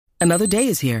Another day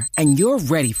is here, and you're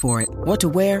ready for it. What to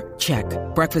wear? Check.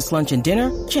 Breakfast, lunch, and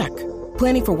dinner? Check.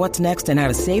 Planning for what's next and how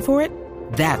to save for it?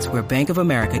 That's where Bank of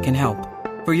America can help.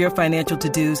 For your financial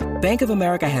to-dos, Bank of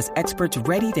America has experts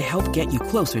ready to help get you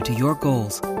closer to your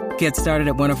goals. Get started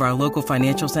at one of our local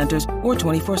financial centers or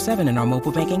 24/7 in our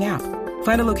mobile banking app.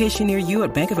 Find a location near you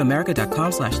at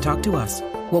bankofamerica.com/talktous.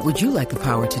 What would you like the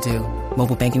power to do?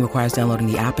 Mobile banking requires downloading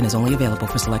the app and is only available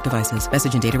for select devices.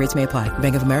 Message and data rates may apply.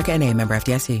 Bank of America N.A., member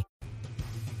FDIC.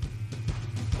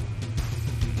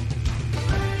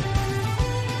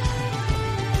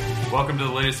 Welcome to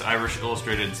the latest Irish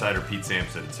Illustrated Insider. Pete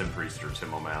Sampson, Tim Priester,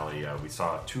 Tim O'Malley. We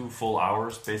saw 2 full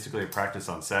hours, basically, of practice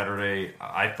on Saturday.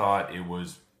 I thought it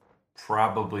was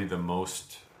probably the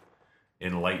most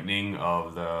enlightening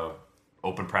of the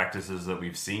open practices that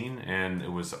we've seen, and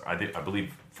it was, I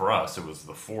believe, for us, it was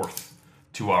the 4th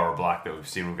 2-hour block that we've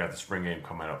seen. We've got the spring game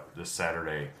coming up this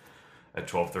Saturday at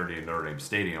 12:30 in Notre Dame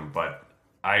Stadium, but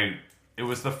it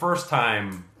was the first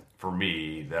time for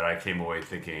me that I came away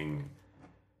thinking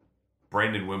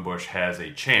Brandon Wimbush has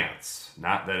a chance,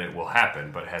 not that it will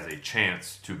happen, but has a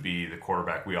chance to be the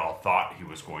quarterback we all thought he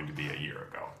was going to be a year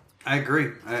ago. I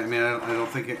agree. I mean, I don't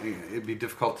think it'd be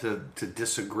difficult to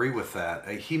disagree with that.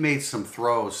 He made some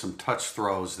throws, some touch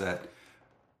throws that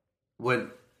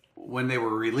when they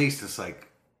were released, it's like,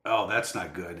 oh, that's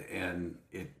not good. And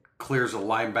it clears a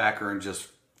linebacker and just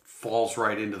falls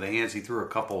right into the hands. He threw a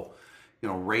couple,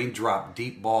 raindrop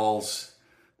deep balls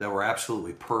that were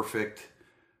absolutely perfect.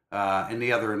 And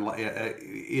the other,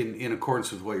 in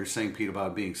accordance with what you're saying, Pete,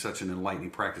 about being such an enlightening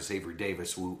practice, Avery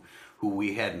Davis, who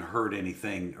we hadn't heard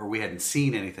anything, or we hadn't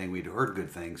seen anything. We'd heard good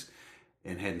things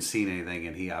and hadn't seen anything,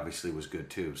 and he obviously was good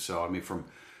too. So, I mean,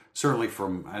 certainly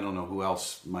from I don't know who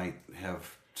else might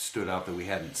have stood out that we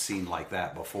hadn't seen like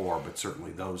that before, but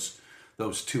certainly those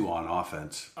 2 on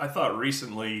offense. I thought as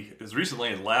recently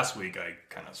as last week, I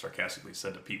kind of sarcastically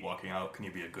said to Pete walking out, can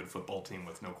you be a good football team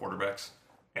with no quarterbacks?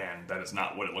 And that is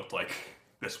not what it looked like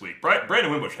this week.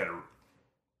 Brandon Wimbush had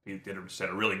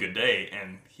a really good day,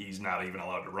 and he's not even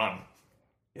allowed to run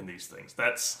in these things.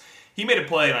 He made a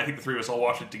play, and I think the three of us all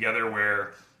watched it together,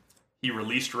 where he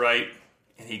released right,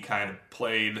 and he kind of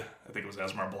played, I think it was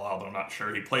Asmar Bilal, but I'm not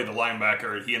sure. He played the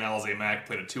linebacker. He and Alize Mack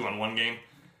played a 2-on-1 game,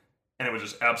 and it was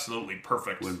just absolutely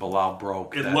perfect. When Bilal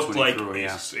broke, it looked like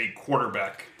a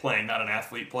quarterback playing, not an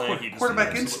athlete playing.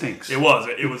 Quarterback instincts. It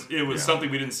was something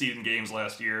we didn't see in games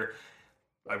last year.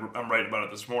 I'm writing about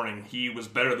it this morning. He was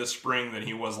better this spring than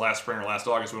he was last spring or last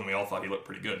August when we all thought he looked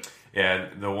pretty good. Yeah,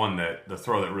 the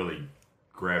throw that really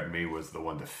grabbed me was the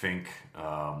one to Fink,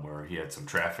 where he had some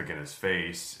traffic in his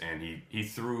face, and he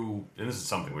threw, and this is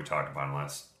something we talked about in the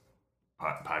last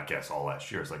podcast all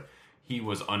last year. It's like he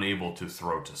was unable to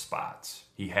throw to spots.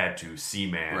 He had to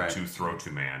see man to throw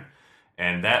to man.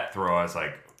 And that throw, I was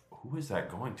like, who is that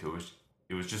going to?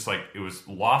 It was just like, it was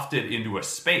lofted into a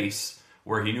space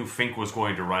where he knew Fink was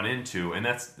going to run into, and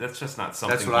that's just not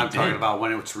something. That's what I'm talking about.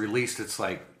 When it's released, it's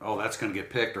like, oh, that's going to get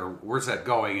picked, or where's that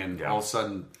going? And all of a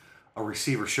sudden, a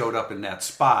receiver showed up in that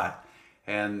spot,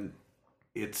 and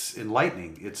it's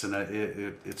enlightening. It's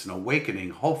an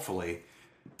awakening. Hopefully,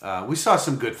 we saw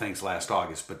some good things last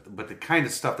August, but the kind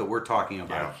of stuff that we're talking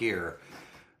about here,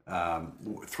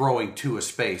 throwing to a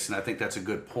space, and I think that's a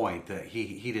good point that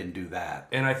he didn't do that.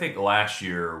 And I think last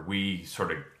year we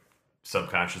sort of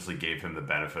subconsciously gave him the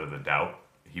benefit of the doubt.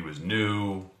 He was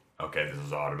new. Okay, this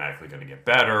is automatically going to get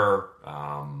better.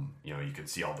 You could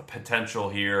see all the potential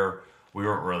here. We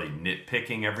weren't really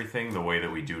nitpicking everything the way that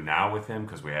we do now with him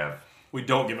because we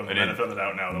don't give him the benefit of the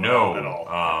doubt now. No, at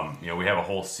all. We have a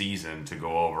whole season to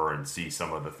go over and see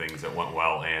some of the things that went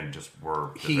well and just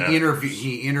were. He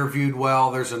interviewed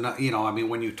well. There's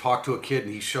when you talk to a kid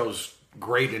and he shows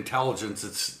great intelligence,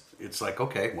 it's like,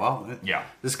 okay, well,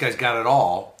 this guy's got it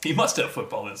all. He must have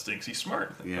football instincts. He's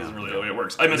smart. That isn't really the way it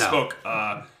works. I misspoke.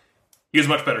 No. He was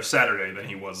much better Saturday than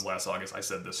he was last August. I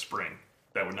said this spring.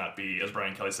 That would not be, as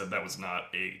Brian Kelly said, that was not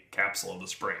a capsule of the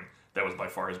spring. That was by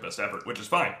far his best effort, which is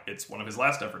fine. It's one of his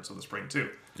last efforts of the spring, too.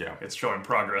 Yeah. It's showing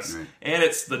progress. Right. And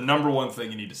it's the number one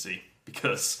thing you need to see.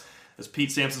 Because, as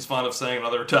Pete Sampson's fond of saying on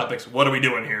other topics, what are we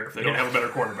doing here if they don't have a better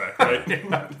quarterback, right?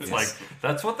 It's like,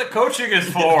 that's what the coaching is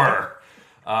for.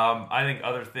 I think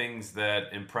other things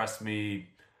that impressed me,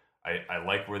 I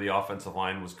like where the offensive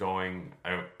line was going.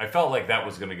 I felt like that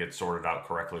was going to get sorted out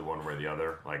correctly one way or the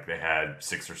other. Like they had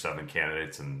 6 or 7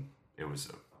 candidates, and it was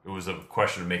a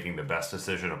question of making the best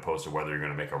decision opposed to whether you're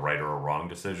going to make a right or a wrong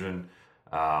decision.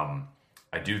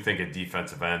 I do think at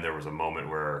defensive end there was a moment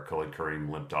where Khalid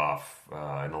Kareem limped off in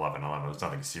 11-11. It was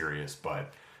nothing serious,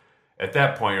 but at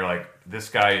that point you're like, this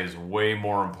guy is way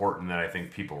more important than I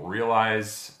think people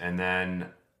realize. And then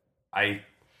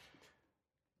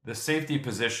The safety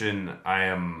position, I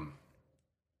am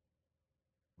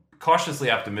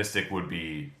cautiously optimistic would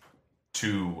be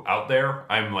too out there.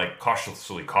 I'm like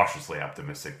cautiously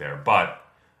optimistic there, but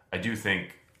I do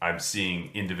think I'm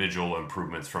seeing individual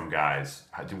improvements from guys.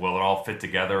 Will it all fit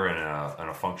together in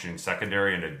a functioning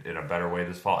secondary in a better way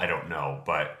this fall? I don't know,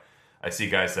 but I see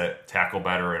guys that tackle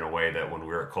better in a way that when we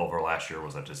were at Culver last year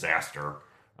was a disaster.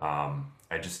 I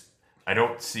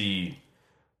don't see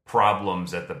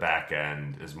problems at the back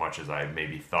end as much as I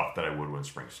maybe thought that I would when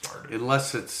spring started.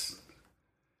 Unless it's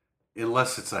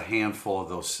a handful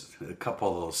of a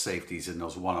couple of those safeties in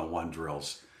those one-on-one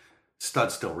drills.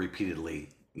 Stud still repeatedly,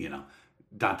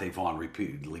 Dante Vaughn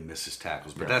repeatedly misses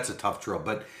tackles, but that's a tough drill.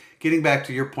 But getting back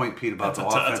to your point, Pete, about the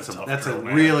offensive, that's a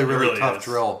really tough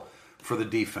drill for the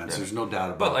defense. Yeah. There's no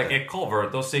doubt about that. But like that. At Culver,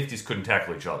 those safeties couldn't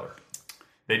tackle each other.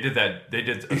 They did that. They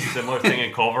did a similar thing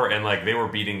in Culver, and like they were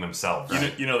beating themselves.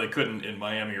 Right? They couldn't in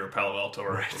Miami or Palo Alto,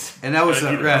 right? And that was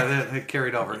that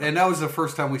carried over. And that was the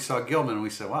first time we saw Gilman, and we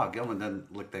said, "Wow, Gilman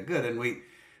doesn't look that good." And we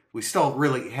still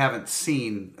really haven't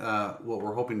seen what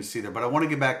we're hoping to see there. But I want to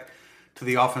get back to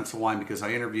the offensive line because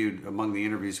among the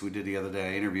interviews we did the other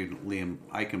day, I interviewed Liam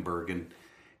Eichenberg, and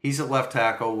he's at left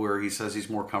tackle where he says he's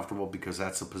more comfortable because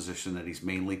that's the position that he's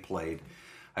mainly played.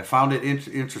 I found it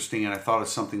interesting, and I thought of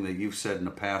something that you've said in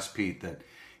the past, Pete, that,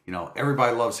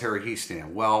 everybody loves Harry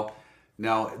Hiestand. Well,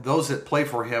 now, those that play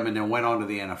for him and then went on to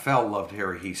the NFL loved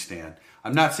Harry Hiestand.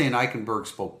 I'm not saying Eichenberg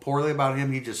spoke poorly about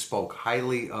him. He just spoke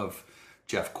highly of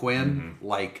Jeff Quinn,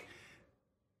 like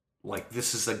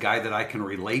this is a guy that I can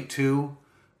relate to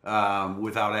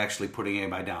without actually putting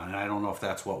anybody down. And I don't know if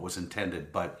that's what was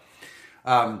intended, but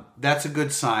that's a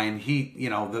good sign. He,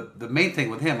 the main thing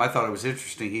with him, I thought it was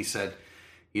interesting. He said,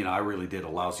 I really did a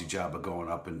lousy job of going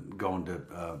up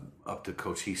to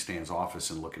Coach Hiestand's office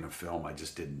and looking at film. I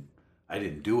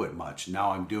didn't do it much.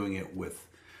 Now I'm doing it with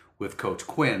Coach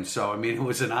Quinn. So, I mean, it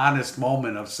was an honest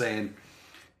moment of saying,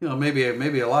 maybe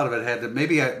a lot of it had to,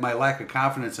 my lack of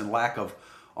confidence and lack of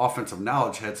offensive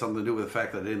knowledge had something to do with the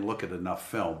fact that I didn't look at enough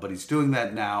film. But he's doing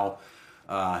that now.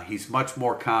 He's much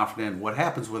more confident. What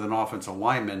happens with an offensive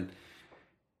lineman,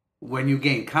 when you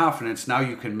gain confidence, now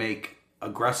you can make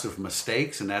aggressive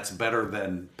mistakes, and that's better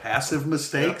than passive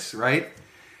mistakes, right?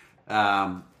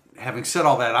 Having said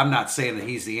all that, I'm not saying that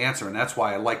he's the answer, and that's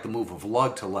why I like the move of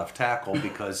Lugg to left tackle,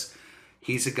 because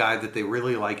he's a guy that they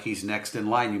really like. He's next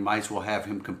in line. You might as well have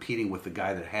him competing with the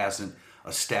guy that hasn't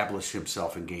established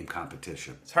himself in game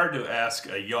competition. It's hard to ask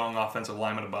a young offensive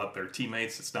lineman about their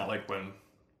teammates. It's not like when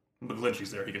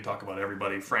McGlinchey's there, he can talk about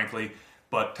everybody, frankly.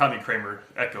 But Tommy Kramer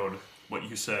echoed what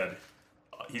you said.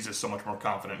 He's just so much more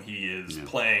confident. He is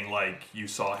playing like you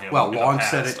saw him. Well, Long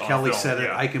said it, Kelly said it,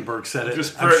 Eichenberg said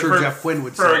it. I'm sure Jeff Quinn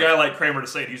would say it. For a guy like Kramer to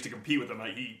say it, he used to compete with him.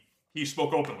 He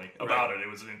spoke openly about it.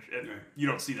 You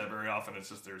don't see that very often. It's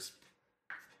just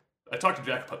I talked to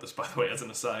Jack about this, by the way, as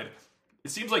an aside. It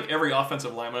seems like every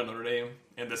offensive lineman at Notre Dame,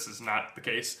 and this is not the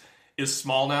case, is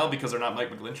small now because they're not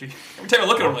Mike McGlinchey. Every time I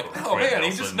look at him, I'm like, oh man,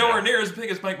 he's just nowhere near as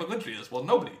big as Mike McGlinchey is. Well,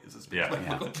 nobody is as big as Mike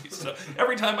McGlinchey. So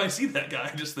every time I see that guy,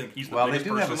 I just think he's the biggest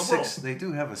person in the world. They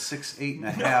do have a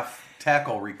 6'8.5"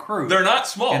 tackle recruit. They're not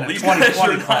small. These guys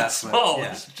are not small.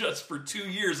 Yeah. It's just for 2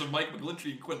 years of Mike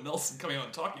McGlinchey and Quentin Nelson coming out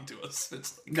and talking to us.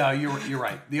 No, you're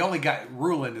right. The only guy,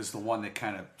 Rulin, is the one that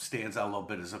kind of stands out a little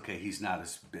bit. Is okay, he's not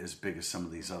as big as some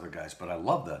of these other guys, but I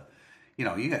love you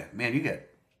got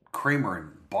Kramer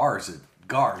and Bars at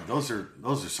guard. Those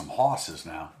are some hosses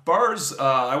now. Bars,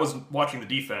 I was watching the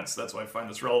defense. That's why I find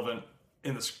this relevant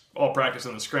in this all practice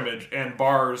in the scrimmage. And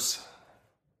Bars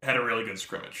had a really good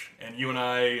scrimmage. And you and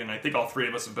I think all three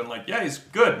of us have been like, yeah, he's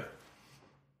good.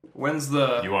 When's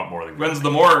the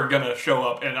more gonna show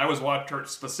up? And I was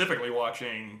specifically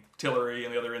watching Tillery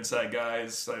and the other inside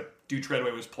guys. Dude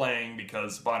Treadway was playing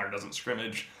because Bonner doesn't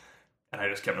scrimmage. And I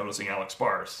just kept noticing Alex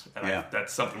Bars. And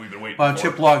that's something we've been waiting for.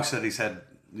 Chip Long said he's had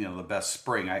the best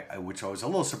spring, which I was a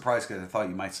little surprised because I thought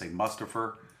you might say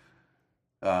Mustipher.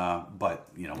 But,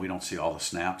 we don't see all the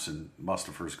snaps, and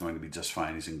Mustipher is going to be just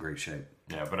fine. He's in great shape.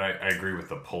 Yeah, but I agree with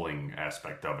the pulling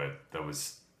aspect of it. That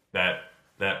was that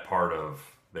part of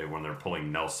when they're pulling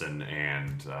Nelson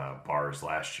and Bars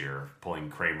last year, pulling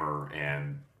Kramer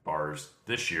and Bars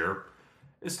this year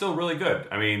is still really good.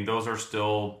 I mean, those are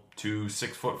still 2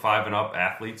 6'5" and up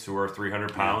athletes who are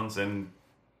 300 pounds and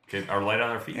are light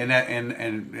on their feet.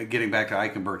 And getting back to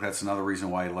Eichenberg, that's another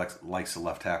reason why he likes the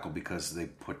left tackle, because they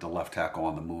put the left tackle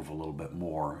on the move a little bit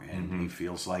more, and he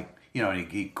feels like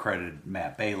he credited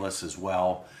Matt Bayless as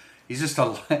well. He's just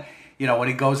when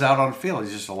he goes out on the field,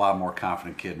 he's just a lot more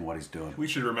confident kid in what he's doing. We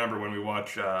should remember when we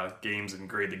watch games and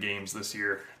grade the games this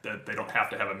year that they don't have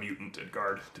to have a mutant at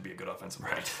guard to be a good offensive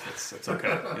player. It's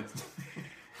okay.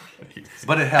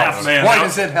 But it helps. Half man, Why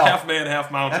does it help? Half man, half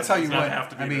mountain. That's how you does not win. have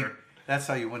to be there. That's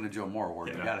how you win the Joe Moore Award.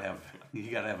 You gotta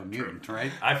have a mutant,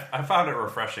 right? I found it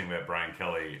refreshing that Brian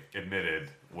Kelly admitted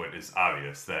what is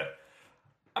obvious, that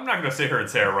I'm not going to sit here and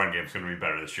say our run game's going to be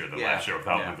better this year than last year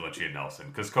without McGlinchey and Nelson,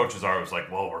 because coaches are always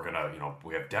like, well, we're going to,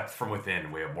 we have depth from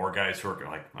within, we have more guys who are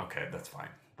going like, okay, that's fine,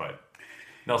 but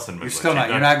Nelson,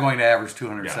 you're not going to average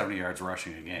 270 yards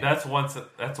rushing a game. That's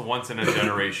a once in a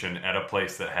generation at a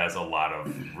place that has a lot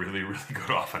of really, really good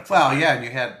offense. Well, yeah, and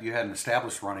you had an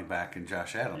established running back in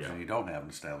Josh Adams, and you don't have an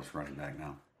established running back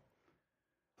now.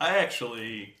 I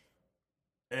actually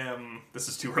am. This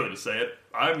is too early to say it.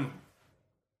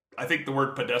 I think the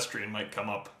word pedestrian might come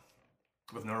up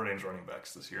with Notre Dame's running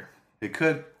backs this year. It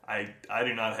could. I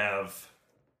do not have.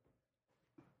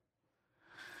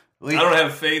 I don't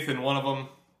have faith in one of them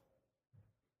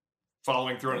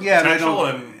following through on his potential.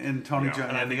 And Tony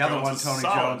Jones, and the other one, Tony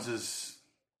Jones, is.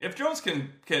 If Jones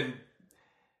can.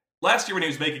 Last year when he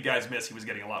was making guys miss, he was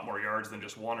getting a lot more yards than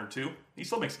just one or two. He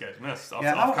still makes guys miss.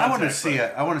 I want to see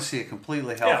I want to see a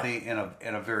completely healthy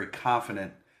and a very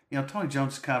confident. Tony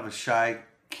Jones is kind of a shy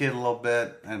kid a little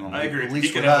bit. I agree. He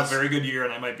could have a very good year,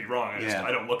 and I might be wrong.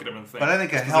 I don't look at him and think. But I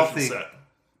think a healthy.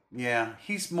 Yeah,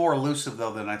 he's more elusive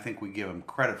though than I think we give him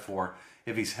credit for.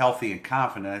 If he's healthy and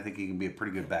confident, I think he can be a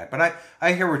pretty good back. But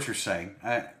I hear what you're saying.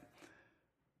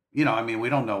 We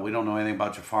don't know anything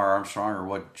about Jafar Armstrong or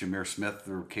what Jameer Smith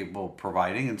are capable of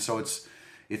providing, and so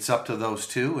it's up to those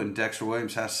two. And Dexter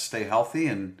Williams has to stay healthy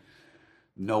and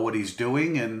know what he's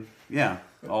doing, and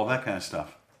all that kind of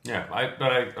stuff. Yeah,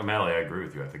 O'Malley, I agree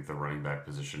with you. I think the running back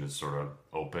position is sort of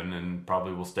open and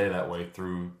probably will stay that way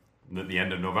through the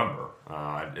end of November.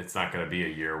 It's not going to be a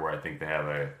year where I think they have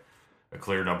a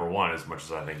clear number one, as much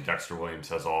as I think Dexter Williams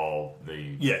has all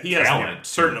the he has talent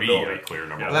certain to be ability. a clear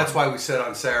number Well, one. that's why we said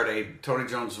on Saturday, Tony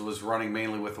Jones was running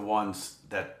mainly with the ones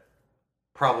that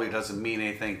probably doesn't mean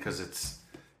anything because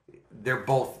they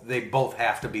both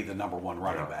have to be the number one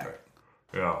running back. Right.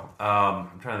 Yeah,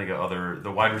 I'm trying to think of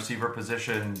the wide receiver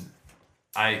position.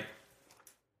 I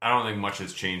don't think much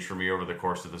has changed for me over the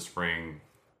course of the spring.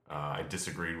 I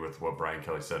disagreed with what Brian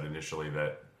Kelly said initially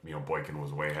that Boykin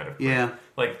was way ahead of. Yeah,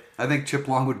 I think Chip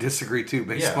Long would disagree too,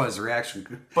 based on his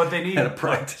reaction. But they need to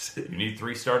practice. You need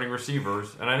 3 starting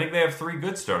receivers, and I think they have 3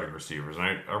 good starting receivers. And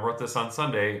I wrote this on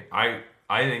Sunday.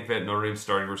 I think that Notre Dame's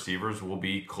starting receivers will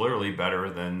be clearly better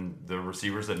than the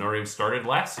receivers that Notre Dame started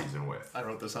last season with. I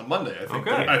wrote this on Monday.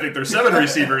 I think their 7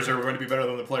 receivers are going to be better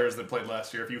than the players that played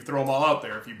last year. If you throw them all out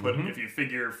there, if you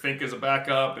figure Fink as a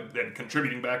backup and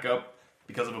contributing backup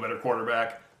because of a better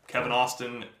quarterback, Kevin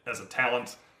Austin as a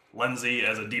talent, Lindsey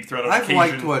as a deep threat on occasion.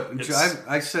 I've liked what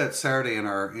I said Saturday in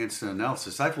our instant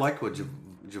analysis. I've liked what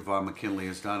Javon McKinley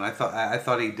has done. I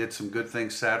thought he did some good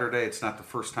things Saturday. It's not the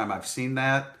first time I've seen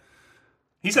that.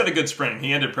 He's had a good spring.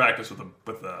 He ended practice with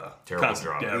a terrible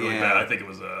drop. Yeah, really bad. I think it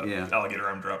was a alligator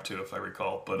arm drop too, if I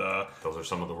recall. But those are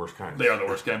some of the worst kinds. They are the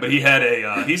worst kind. But he's had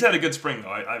a good spring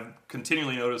though. I've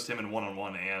continually noticed him in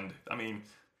one-on-one, and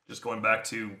just going back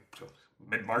to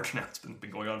mid-March now. It's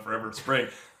been going on forever. Spring.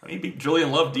 He beat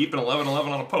Julian Love deep in 11-11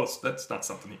 on a post. That's not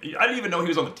something. I didn't even know he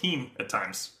was on the team at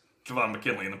times. Javon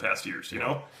McKinley in the past years.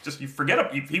 Just you forget him.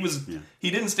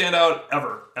 He didn't stand out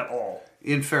ever at all.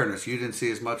 In fairness, you didn't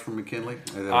see as much from McKinley?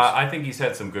 I think he's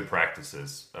had some good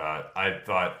practices. I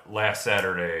thought last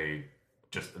Saturday,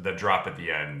 just the drop at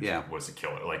the end was a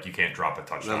killer. You can't drop a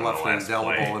touchdown on the last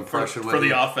play. Impression for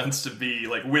the offense to be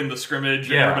win the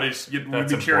scrimmage and we'd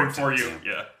be cheering for you.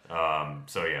 Yeah.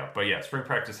 But spring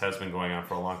practice has been going on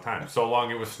for a long time. So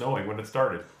long it was snowing when it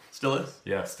started. Still is?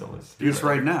 Yeah, still is. Just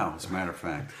right now, as a matter of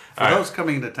fact. For those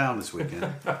coming into town this weekend.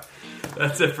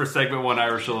 That's it for segment 1,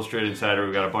 Irish Illustrated Insider.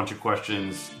 We've got a bunch of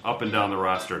questions up and down the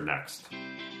roster next.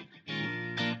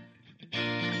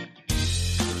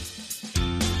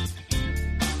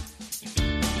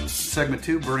 Segment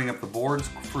 2, burning up the boards.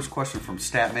 First question from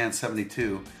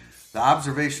Statman72. The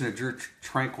observation of Drew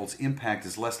Tranquill's impact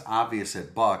is less obvious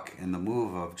at Buck, and the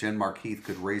move of Jen-Mark Heath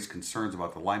could raise concerns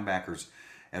about the linebackers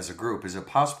as a group. Is it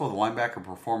possible the linebacker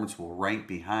performance will rank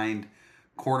behind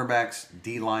cornerbacks,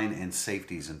 D-line, and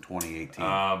safeties in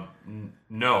 2018?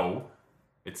 No,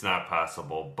 it's not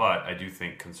possible, but I do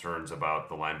think concerns about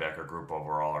the linebacker group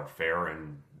overall are fair,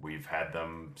 and we've had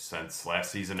them since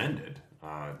last season ended.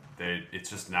 It's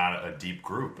just not a deep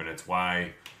group, and it's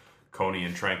why Coney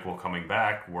and Tranquill coming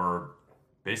back were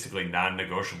basically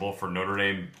non-negotiable for Notre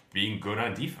Dame being good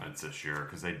on defense this year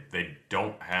because they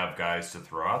don't have guys to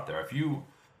throw out there. Think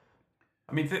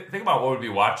about what we'd be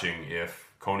watching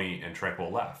if Coney and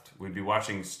Tranquill left. We'd be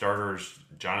watching starters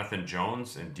Jonathan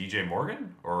Jones and DJ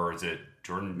Morgan, or is it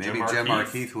Jim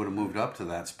Markeith would have moved up to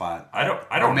that spot. I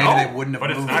don't know. Maybe they wouldn't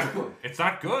have moved. It's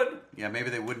not good. Yeah, maybe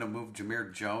they wouldn't have moved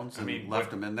Jameer Jones and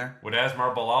left him in there. Would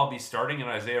Asmar Bilal be starting and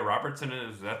Isaiah Robertson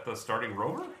is that the starting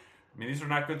rover? I mean, these are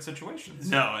not good situations.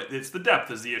 No, it's the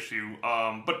depth is the issue.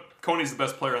 But Coney's the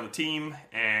best player on the team,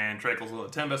 and Tranquill's one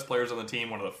of the 10 best players on the team,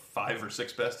 one of the 5 or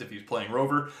 6 best if he's playing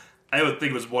rover. I would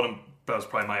think that was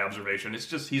probably my observation. It's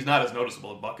just he's not as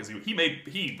noticeable at Buck as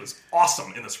he was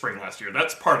awesome in the spring last year.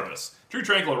 That's part of this. Drew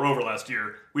Tranquill at rover last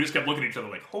year, we just kept looking at each other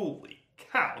like, holy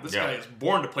cow, this guy is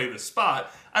born to play this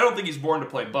spot. I don't think he's born to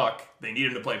play Buck. They need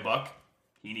him to play Buck.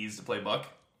 He needs to play Buck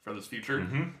for this future.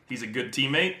 Mm-hmm. He's a good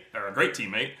teammate, or a great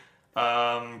teammate.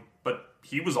 But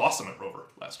he was awesome at rover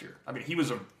last year. I mean, he was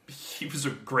a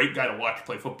great guy to watch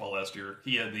play football last year.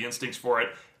 He had the instincts for it,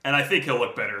 and I think he'll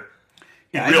look better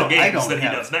in real games than he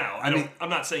does now. I'm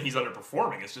not saying he's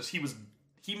underperforming. It's just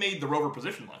he made the rover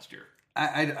position last year.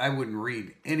 I wouldn't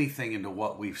read anything into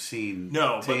what we've seen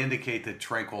to indicate that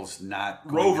Tranquill's not.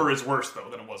 Rover is worse though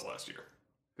than it was last year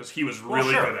because he was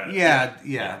really good at it.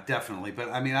 Yeah, definitely. But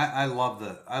I mean, I love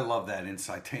that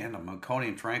inside tandem. Coney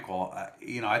and Tranquill.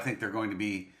 I think they're going to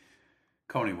be.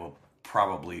 Coney will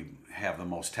probably have the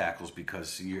most tackles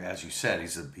because, as you said,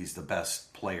 he's the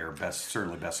best player,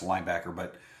 certainly best linebacker.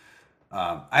 But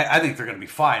I think they're going to be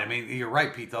fine. I mean, you're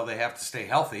right, Pete. Though they have to stay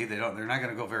healthy. They're not going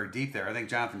to go very deep there. I think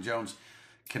Jonathan Jones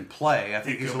can play. I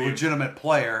think he's a legitimate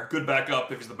player. Good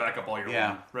backup if he's the backup all year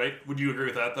long, right? Would you agree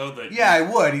with that though? I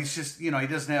would. He's just he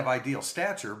doesn't have ideal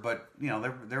stature, but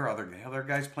there are other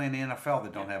guys playing the NFL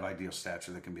that don't have ideal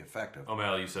stature that can be effective.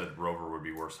 O'Malley, you said rover would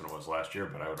be worse than it was last year,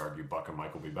 but I would argue Buck and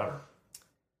Mike will be better,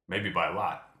 maybe by a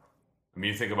lot. I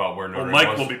mean, you think about where Notre Dame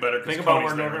Mike will be better. Think about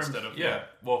where Notre Dame instead of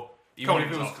Well, even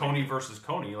if it was Coney versus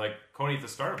Coney, like Coney at the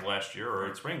start of last year or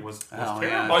in spring was terrible.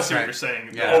 Yeah, I see what you're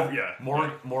saying.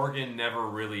 Morgan never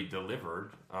really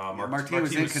delivered. Martin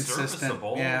was inconsistent.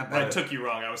 I took you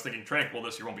wrong. I was thinking Tranquill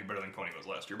this year won't be better than Coney was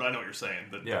last year, but I know what you're saying.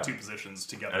 The two positions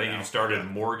together. I think you started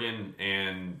Morgan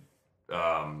and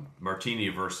Martini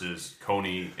versus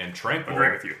Coney and Tranquill. I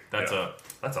agree with you. That's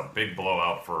a big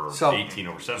blowout for 18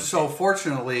 over 17. So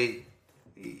fortunately,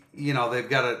 they've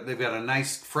got a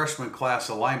nice freshman class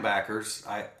of linebackers.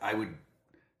 I would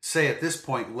say at this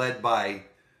point led by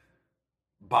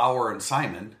Bauer and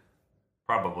Simon.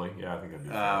 Probably, yeah, I think it'd be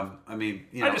fair. I mean,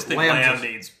 I just think Lamb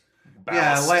needs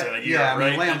ballast in a year,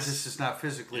 right? Lamb's just not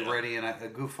physically ready, and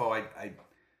Gufo,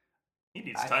 he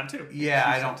needs time too.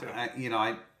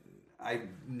 I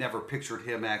never pictured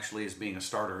him actually as being a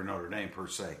starter in Notre Dame per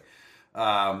se.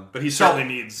 But he certainly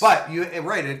needs. But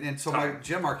and so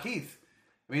Jim Markeith.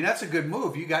 I mean, that's a good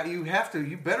move. You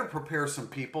better prepare some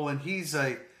people, and he's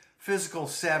a physical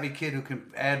savvy kid who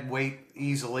can add weight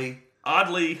easily.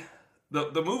 Oddly,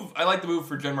 the move I like the move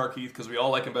for Jen Markeith because we all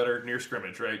like him better near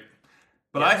scrimmage, right?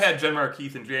 But I had Jen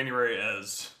Markeith in January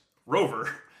as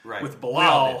rover, right, with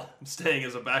Bilal staying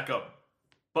as a backup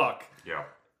Buck. Yeah,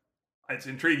 it's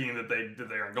intriguing that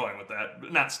they aren't going with that,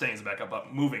 but not staying as a backup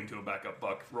Buck, moving to a backup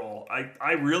Buck role.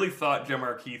 I really thought Jen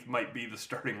Markeith might be the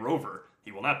starting rover.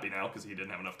 He will not be now because he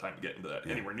didn't have enough time to get into that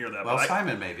anywhere near that. Well,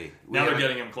 Simon maybe. Now they're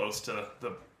getting him close to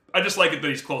the. I just like it that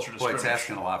he's closer to scrimmage. It's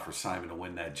asking a lot for Simon to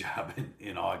win that job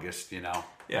in August,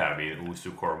 Yeah, I mean,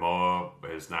 Usu Koromoa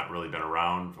has not really been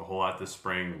around a whole lot this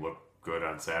spring. Looked good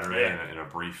on Saturday in a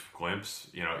brief glimpse.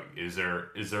 Is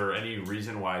there any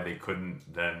reason why they couldn't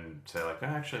then say like,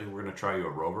 actually, we're going to try you a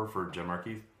rover for Jim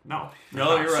Markeith? No,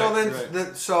 you're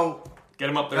right. So get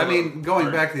him up there. I mean,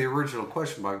 going back to the original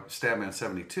question about Statman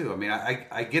 72. I mean,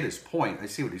 I get his point. I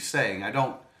see what he's saying. I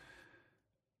don't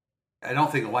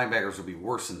think the linebackers will be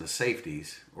worse than the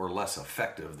safeties or less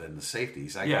effective than the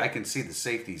safeties. I can see the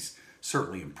safeties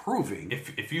certainly improving.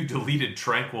 If you deleted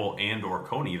Tranquill and or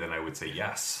Coney, then I would say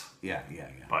yes. Yeah.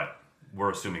 But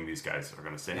we're assuming these guys are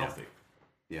going to stay healthy.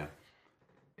 Yeah.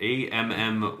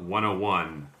 AMM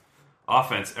 101.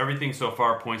 Offense, everything so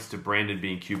far points to Brandon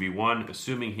being QB1,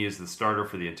 assuming he is the starter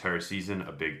for the entire season,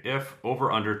 a big if.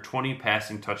 Over under 20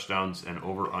 passing touchdowns and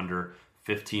over under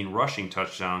 15 rushing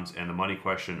touchdowns, and the money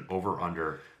question, over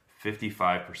under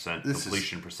 55%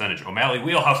 completion percentage. O'Malley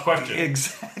wheelhouse question.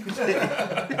 Exactly.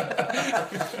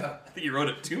 I think you wrote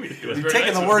it to me. You're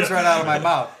taking the words right out of my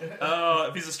mouth.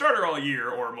 If he's a starter all year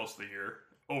or most of the year,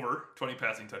 over 20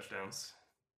 passing touchdowns.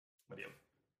 What do you have?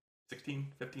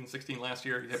 16 last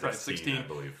year. He had probably 16. I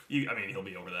believe. He'll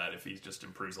be over that if he just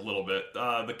improves a little bit.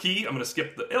 The key, I'm going to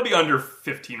skip it'll be under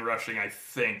 15 rushing, I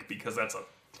think, because that's a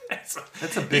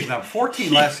big number.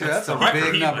 14 last year. That's a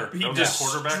big number. He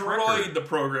destroyed the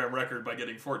program record by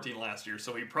getting 14 last year,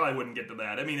 so he probably wouldn't get to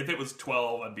that. I mean, if it was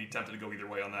 12, I'd be tempted to go either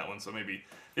way on that one. So maybe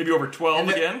over 12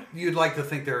 again. You'd like to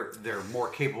think they're more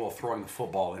capable of throwing the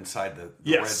football inside the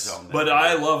red zone. But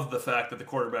I love the fact that the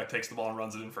quarterback takes the ball and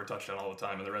runs it in for a touchdown all the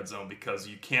time in the red zone, because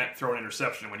you can't throw an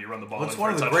interception when you run the ball. It's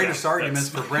one of the greatest arguments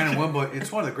for Brandon Wimbush.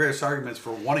 It's one of the greatest arguments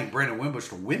for wanting Brandon Wimbush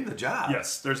to win the job.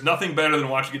 Yes, there's nothing better than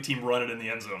watching a team run it in the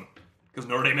end zone, because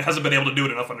Notre Dame hasn't been able to do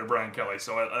it enough under Brian Kelly.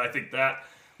 So I think that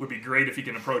would be great if he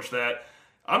can approach that.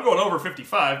 I'm going over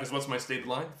 55 because what's my stated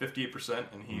line? 58%,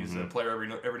 and he's a player every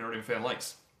Notre Dame fan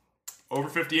likes. Over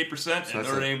 58%, and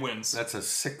Notre Dame wins. That's a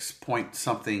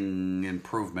 6-point-something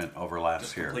improvement over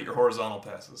last year. Complete your horizontal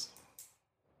passes.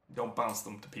 Don't bounce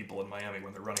them to people in Miami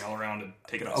when they're running all around and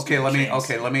taking out.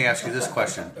 Let me ask you this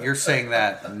question. You're saying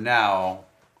that now.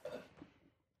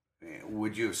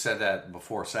 Would you have said that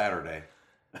before Saturday?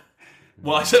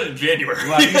 Well, I said it in January.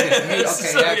 Well, you did.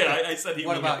 I said he.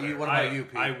 What about you? What about you,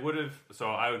 Pete? I would have.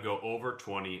 So I would go over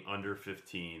 20, under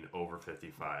 15, over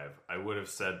 55. I would have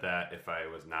said that if I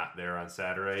was not there on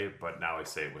Saturday, but now I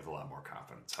say it with a lot more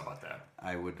confidence. How about that?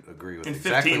 I would agree with and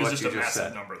exactly 15 what is just you a just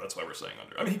massive said. Number. That's why we're saying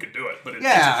under. I mean, he could do it, but it's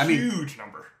a huge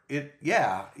number.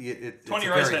 Tony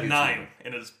Rice had 9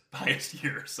 in his highest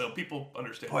year, so people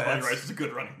understand Tony Rice is a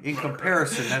good running. In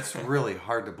comparison, that's really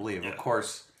hard to believe. Of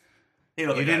course. You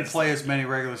didn't play as many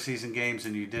regular season games,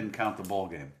 and you didn't count the bowl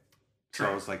game. So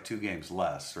it was like 2 games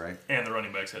less, right? And the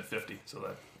running backs had 50, so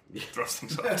that throws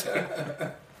things off.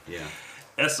 Yeah.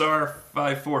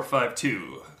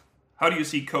 SR5452. How do you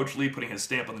see Coach Lee putting his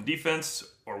stamp on the defense,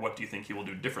 or what do you think he will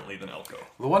do differently than Elko?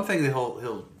 The one thing that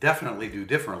he'll definitely do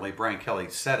differently, Brian Kelly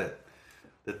said it,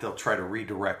 that they'll try to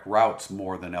redirect routes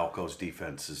more than Elko's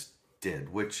defenses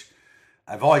did, which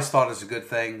I've always thought is a good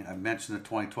thing. I've mentioned the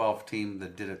 2012 team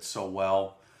that did it so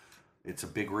well. It's a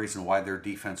big reason why their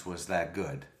defense was that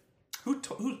good. Who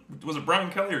was it, Brian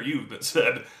Kelly or you that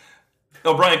said?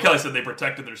 Oh, Brian Kelly said they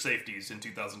protected their safeties in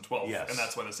 2012, yes. And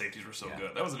that's why the safeties were so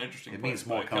good. That was an interesting. It means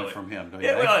more coming from him, don't you?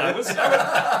 Yeah, it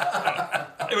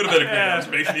would have been a great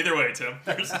observation either way, Tim.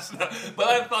 But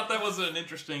I thought that was an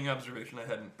interesting observation I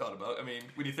hadn't thought about. I mean,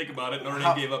 when you think about it, Notre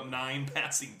Dame gave up 9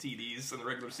 passing TDs in the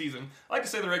regular season. I like to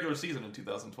say the regular season in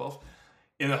 2012.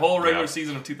 In the whole regular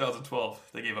season of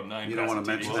 2012, they gave up 9 You don't want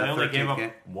to mention TDs. that. They only gave up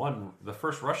game? 1. The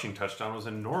first rushing touchdown was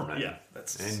in Norman. Yeah,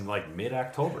 that's in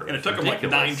mid-October. And it took them like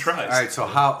 9 tries. All right, so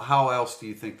how else do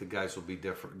you think the guys will be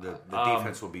different? The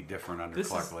defense will be different under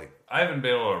Clark Lee. I haven't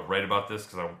been able to write about this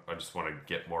because I just want to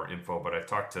get more info, but I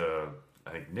talked to, I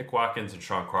think, Nick Watkins and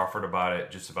Sean Crawford about it,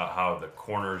 just about how the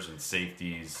corners and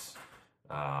safeties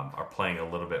are playing a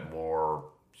little bit more,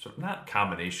 sort of not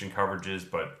combination coverages,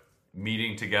 but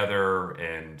meeting together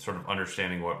and sort of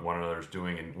understanding what one another is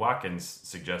doing. And Watkins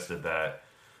suggested that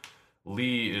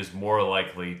Lee is more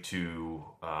likely to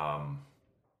kind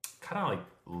of like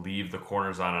leave the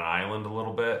corners on an island a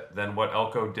little bit than what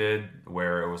Elko did,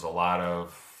 where it was a lot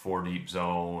of 4 deep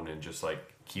zone and just like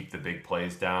keep the big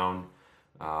plays down.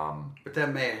 But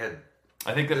that may have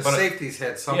I think that the safeties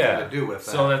had something to do with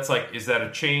that. So that's like, is that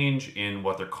a change in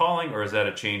what they're calling, or is that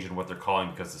a change in what they're calling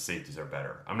because the safeties are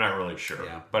better? I'm not really sure.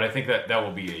 Yeah. But I think that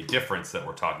will be a difference that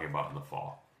we're talking about in the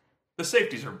fall. The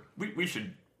safeties are, we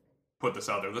should put this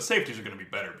out there. The safeties are going to be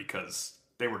better because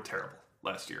they were terrible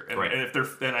last year. And, right. And if they're,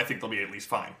 then I think they'll be at least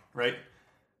fine, right?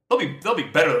 They'll be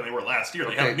better than they were last year.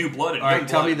 They have new blood and young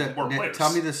blood and more players.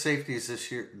 Tell me the safeties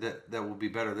this year that will be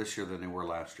better this year than they were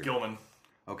last year. Gilman.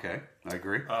 Okay, I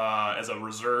agree. As a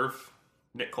reserve,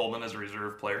 Nick Coleman as a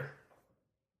reserve player.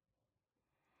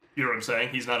 You know what I'm saying?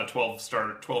 He's not a 12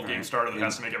 game starter that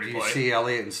has to make every play. Do you see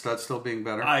Elliott and Stud still being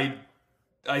better?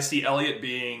 I see Elliott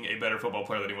being a better football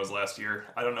player than he was last year.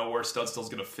 I don't know where Studstill's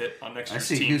going to fit on next year's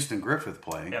team. I see Houston Griffith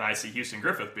playing. And I see Houston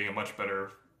Griffith being a much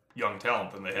better young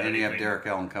talent than they had. And you have Derek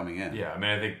Allen coming in. Yeah, I mean,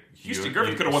 I think Houston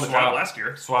Griffith could have won the title last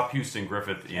year. Swap Houston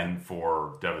Griffith in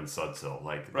for Devin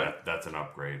Studstill. That's an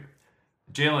upgrade.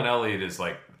 Jalen Elliott is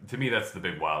like, to me, that's the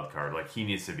big wild card. Like, he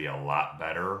needs to be a lot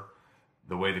better.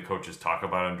 The way the coaches talk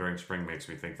about him during spring makes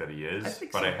me think that he is.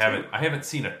 I haven't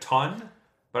seen a ton,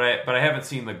 but I haven't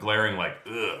seen the glaring like,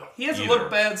 ugh. He hasn't looked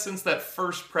bad since that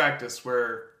first practice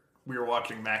where we were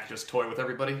watching Mac just toy with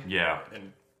everybody. Yeah.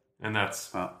 And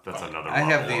that's another. I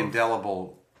have the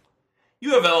indelible.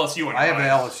 You have LSU on your mind. I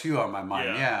have LSU on my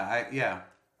mind. Yeah.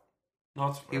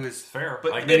 No, he was fair,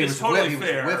 but like, it is totally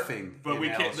fair. Whiffing, but we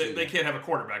can't. They can't have a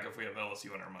quarterback if we have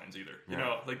LSU on our minds either. You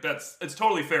know, like it's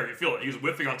totally fair. You feel it. He was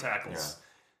whiffing on tackles.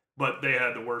 but they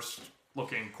had the worst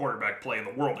looking quarterback play in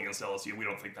the world against LSU. We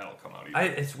don't think that'll come out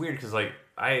either. It's weird because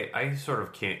I sort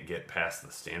of can't get past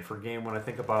the Stanford game when I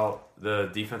think about the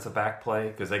defensive back play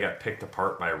because they got picked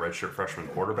apart by a redshirt freshman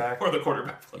quarterback. Or the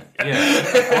quarterback play. Yeah,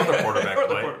 or the quarterback Or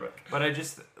the play. quarterback. But I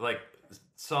just,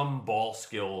 some ball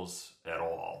skills at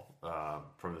all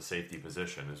from the safety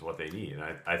position is what they need. And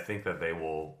I think that they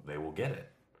will get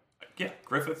it. Yeah,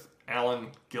 Griffith, Allen,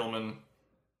 Gilman.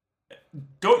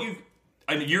 Don't you...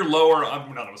 I mean, you're lower...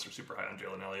 None of us are super high on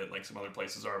Jalen Elliott like some other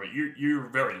places are, but you're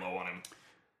very low on him.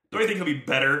 Don't you think he'll be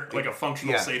better, like a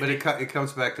functional safety? But it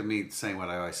comes back to me saying what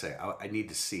I always say. I need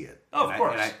to see it. Oh, of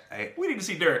course. I we need to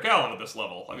see Derek Allen at this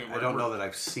level. I mean, I don't know that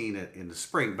I've seen it in the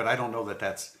spring, but I don't know that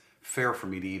that's fair for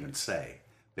me to even say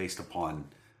based upon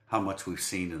how much we've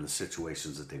seen in the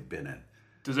situations that they've been in.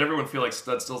 Does everyone feel like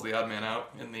Studstill's the odd man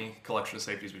out in the collection of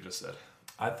safeties we just said?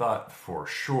 I thought for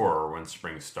sure when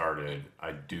spring started,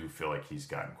 I do feel like he's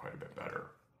gotten quite a bit better.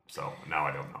 So now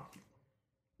I don't know.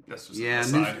 That's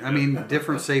just I mean,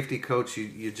 different safety coach,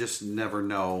 you just never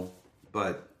know.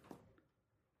 But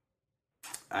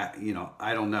I don't know.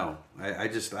 I don't know.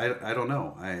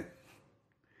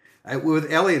 I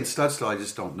with Elliott and Studstill, I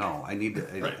just don't know. I need to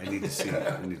see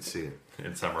it. I need to see it.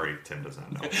 In summary, Tim does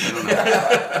not know. I don't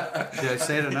know. Did I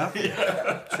say it enough?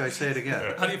 Yeah. Should I say it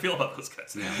again? How do you feel about those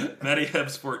guys? Yeah. Matty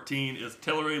Hebs 14, is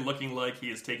Tillery looking like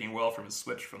he is taking well from his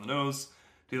switch from the nose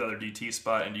to the other DT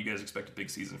spot, and do you guys expect a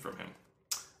big season from him?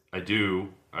 I do.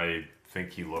 I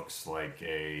think he looks like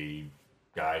a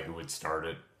guy who would start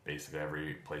at basically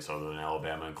every place other than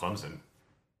Alabama and Clemson.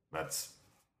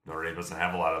 Notre Dame doesn't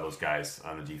have a lot of those guys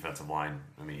on the defensive line.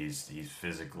 I mean, he's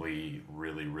physically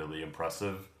really, really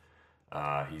impressive.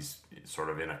 He's sort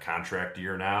of in a contract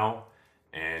year now,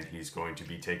 and he's going to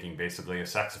be taking basically a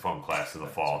saxophone class in the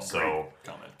fall. So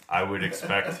I would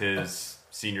expect his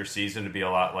senior season to be a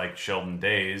lot like Sheldon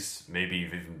Day's, maybe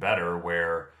even better,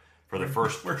 where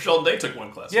Sheldon Day took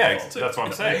one class. Yeah, that's what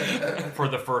I'm saying. For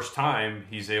the first time,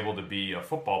 he's able to be a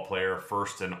football player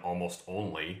first and almost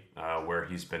only, where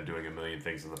he's been doing a million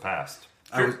things in the past.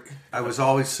 I was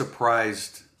always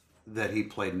surprised that he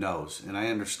played nose, and I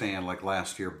understand. Like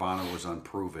last year, Bonner was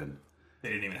unproven. They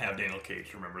didn't even have Daniel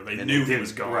Cage. Remember, they knew he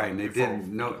was gone. Right, and they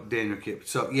didn't know Daniel Cage.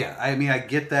 So yeah, I mean, I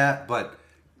get that, but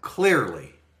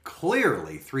clearly,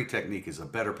 three technique is a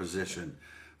better position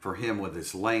for him with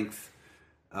his length.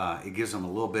 It gives him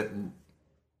a little bit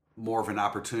more of an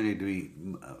opportunity to be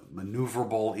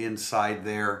maneuverable inside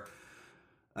there.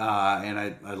 And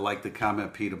I like the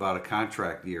comment, Pete, about a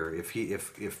contract year.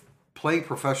 If playing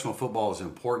professional football is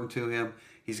important to him,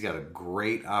 he's got a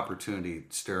great opportunity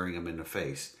staring him in the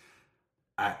face.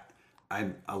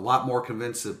 I'm a lot more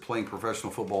convinced that playing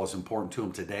professional football is important to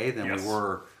him today than we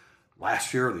were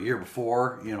last year or the year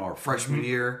before, our freshman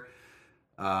year.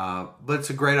 But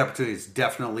it's a great opportunity. It's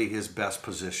definitely his best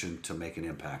position to make an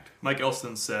impact. Mike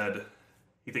Elston said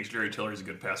he thinks Jerry Tillery's a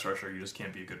good pass rusher. You just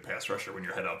can't be a good pass rusher when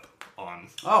you're head up on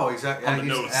exactly on the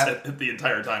nose the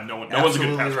entire time. No one's a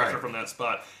good pass rusher from that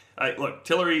spot. Look,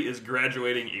 Tillery is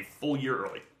graduating a full year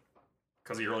early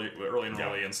because he early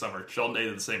enrollee in summer. Sheldon Day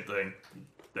did the same thing.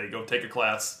 They go take a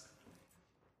class.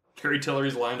 Jerry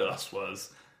Tillery's line to us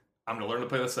was, "I'm going to learn to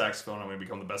play the saxophone. I'm going to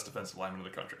become the best defensive lineman in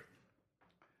the country."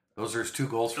 Those are his two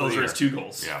goals for the year. Those are his two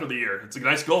goals for the year. It's a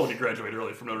nice goal when you graduate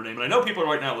early from Notre Dame. And I know people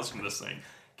right now listening to this saying,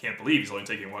 can't believe he's only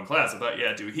taking one class. I thought,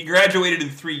 yeah, dude, he graduated in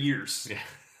 3 years. Yeah.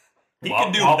 He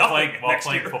can do nothing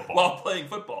next year while playing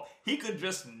football. He could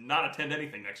just not attend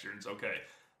anything next year and it's okay.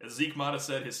 As Zeke Motta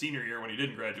said his senior year when he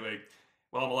didn't graduate,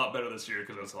 well, I'm a lot better this year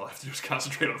because all I have to do is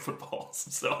concentrate on football.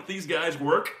 So if these guys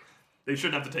work, they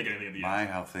shouldn't have to take anything at the end.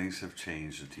 How things have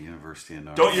changed at the University of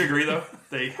Notre Dame. Don't you agree, though?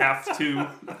 They have to.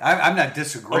 I'm not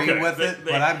disagreeing with it,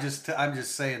 but I'm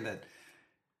just saying that,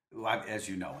 as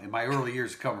you know, in my early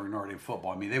years covering Notre Dame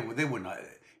football, I mean, they wouldn't,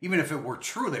 even if it were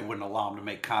true, they wouldn't allow them to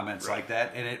make comments like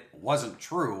that, and it wasn't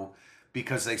true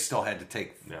because they still had to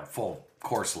take full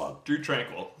course load. Drew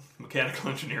Tranquil,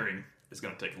 mechanical engineering, is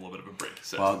going to take a little bit of a break.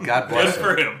 So. Well, God bless him.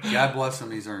 Good for him. God bless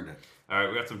him. He's earned it. All right,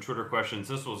 we got some Twitter questions.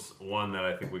 This was one that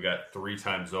I think we got 3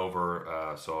 times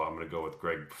over, so I'm going to go with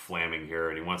Greg Flaming here,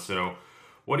 and he wants to know,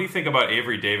 what do you think about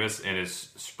Avery Davis and his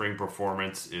spring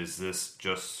performance? Is this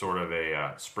just sort of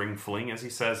a spring fling, as he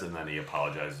says, and then he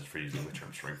apologizes for using the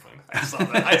term spring fling?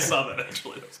 I saw that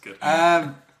actually. That was good.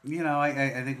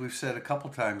 I think we've said a couple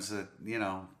times that,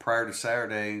 prior to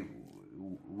Saturday,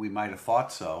 we might have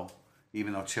thought so,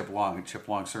 even though Chip Long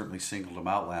certainly singled him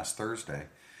out last Thursday.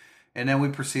 And then we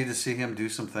proceed to see him do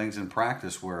some things in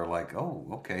practice where, like, oh,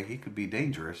 okay, he could be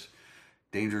dangerous.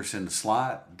 Dangerous in the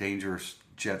slot, dangerous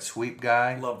jet sweep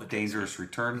guy, Love the dangerous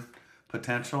return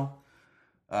potential.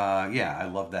 yeah, I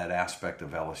love that aspect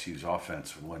of LSU's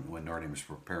offense when Notre Dame is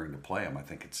preparing to play them. I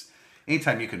think it's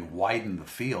anytime you can widen the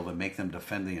field and make them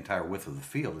defend the entire width of the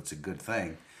field, it's a good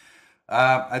thing.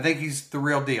 I think he's the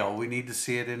real deal. We need to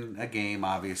see it in a game,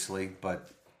 obviously, but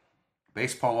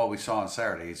based upon what we saw on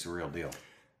Saturday, he's the real deal.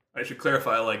 I should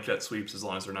clarify, I like jet sweeps as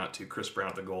long as they're not to Chris Brown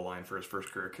at the goal line for his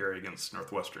first career carry against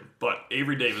Northwestern. But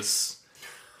Avery Davis,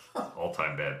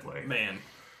 all-time bad play. Man,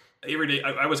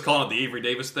 I was calling it the Avery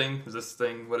Davis thing. Is this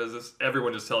thing? What is this?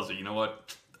 Everyone just tells you know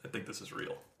what? I think this is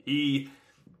real. He's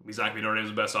not going to be Notre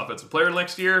Dame's best offensive player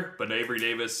next year, but Avery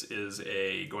Davis is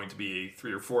going to be a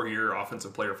 3 or 4 year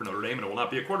offensive player for Notre Dame, and it will not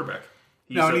be a quarterback.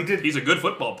 He's a good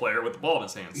football player with the ball in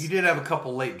his hands. He did have a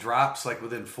couple late drops, like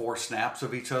within 4 snaps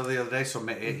of each other the other day. So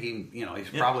he's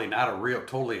probably not a real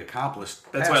totally accomplished.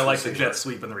 That's why I like the jet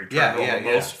sweep and the return goal the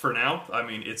most for now. I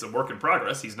mean, it's a work in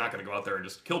progress. He's not going to go out there and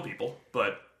just kill people,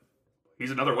 but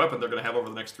he's another weapon they're going to have over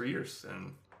the next 3 years.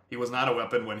 And he was not a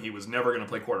weapon when he was never going to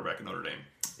play quarterback in Notre Dame.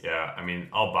 Yeah, I memean,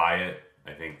 I'll buy it.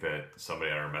 I think that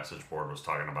somebody on our message board was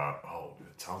talking about,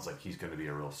 it sounds like he's going to be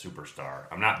a real superstar.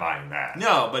 I'm not buying that.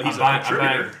 No, but he's a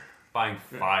contributor. I'm buying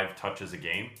 5 touches a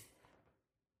game.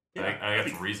 Yeah, I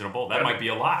think it's reasonable. That might be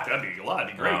a lot. That'd be a lot.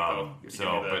 That'd be great,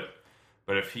 though.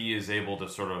 But if he is able to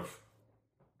sort of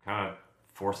kind of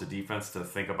force a defense to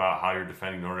think about how you're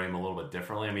defending Notre Dame a little bit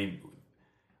differently. I mean,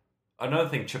 another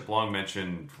thing Chip Long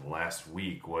mentioned last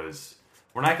week was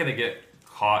we're not going to get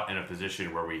caught in a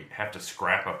position where we have to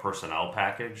scrap a personnel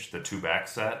package, the 2-back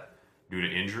set, due to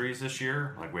injuries this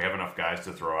year. Like, we have enough guys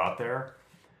to throw out there.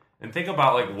 And think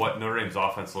about like what Notre Dame's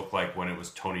offense looked like when it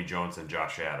was Tony Jones and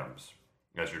Josh Adams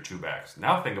as your 2-backs.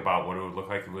 Now think about what it would look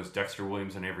like if it was Dexter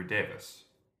Williams and Avery Davis.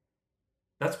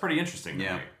 That's pretty interesting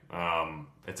to me.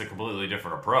 It's a completely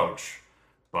different approach,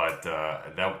 but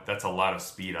that's a lot of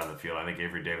speed on the field. I think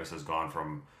Avery Davis has gone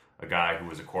from a guy who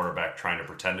was a quarterback trying to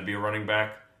pretend to be a running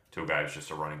back to a guy who's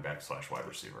just a running back / wide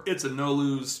receiver. It's a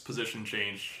no-lose position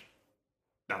change.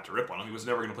 Not to rip on him. He was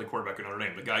never going to play quarterback in Notre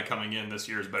Dame. The guy coming in this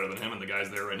year is better than him, and the guys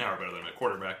there right now are better than him at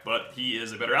quarterback. But he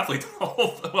is a better athlete than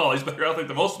he's a better athlete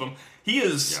than most of them. He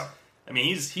is. Yeah. I mean,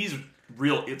 he's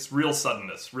real. It's real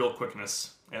suddenness, real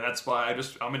quickness, and that's why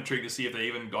I'm intrigued to see if they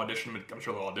even audition him. I'm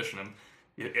sure they'll audition him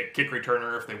at kick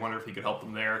returner if they wonder if he could help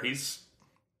them there.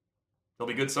 He'll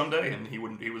be good someday, and he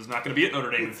was not going to be at Notre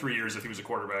Dame in 3 years if he was a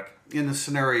quarterback. In the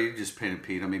scenario you just painted,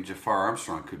 Pete, I mean, Jafar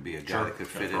Armstrong could be a guy that could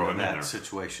fit into that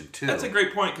situation, too. That's a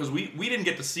great point, because we didn't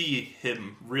get to see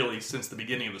him, really, since the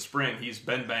beginning of the spring. He's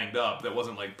been banged up. That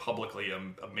wasn't, like, publicly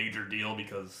a major deal,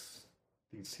 because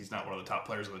he's not one of the top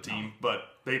players on the team. But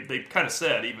they kind of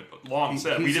said, we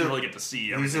didn't really get to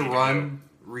see everything. He's a run,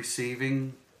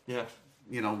 receiving, yeah,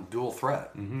 dual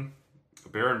threat. Mm-hmm.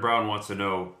 Baron Brown wants to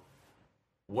know,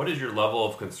 what is your level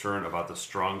of concern about the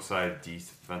strong side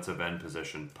defensive end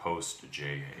position post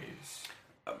Jay Hayes?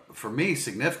 For me,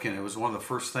 significant. It was one of the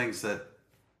first things that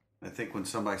I think when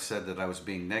somebody said that I was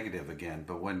being negative again.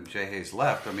 But when Jay Hayes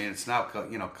left, I mean, it's now,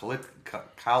 Khalid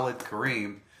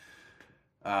Kareem.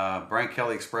 Brian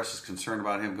Kelly expresses concern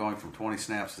about him going from 20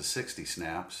 snaps to 60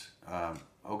 snaps.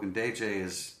 Ogundeji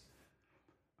is,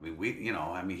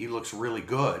 he looks really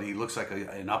good. He looks like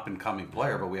an up-and-coming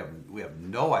player, but we have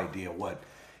no idea what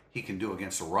he can do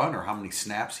against a run or how many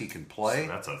snaps he can play.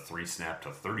 So that's a 3 snap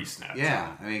to 30 snaps.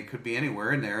 Yeah, I mean, it could be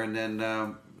anywhere in there. And then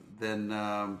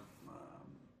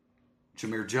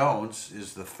Jameer Jones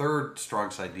is the third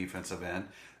strong side defensive end.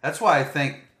 That's why I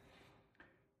think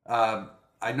I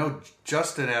know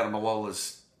Justin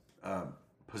Adamilola's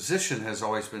position has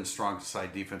always been strong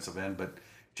side defensive end, but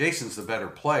Jason's the better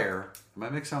player. Am I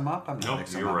mixing them up? I'm not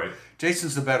mixing them up. Right.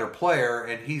 Jason's the better player,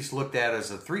 and he's looked at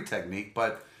as a 3 technique,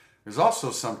 but there's also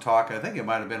some talk, I think it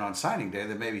might have been on signing day,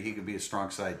 that maybe he could be a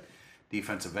strong side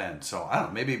defensive end. So I don't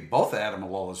know, maybe both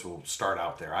Adamilolas will start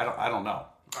out there. I don't know.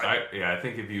 I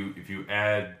think if you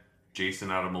add Jason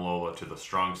Adamilola to the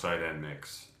strong side end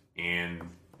mix and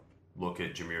look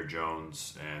at Jameer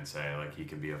Jones and say like he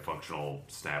can be a functional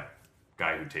snap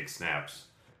guy who takes snaps,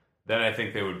 then I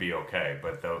think they would be okay.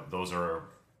 But those are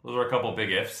a couple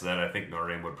big ifs that I think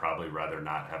Notre Dame would probably rather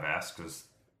not have asked, because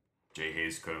Jay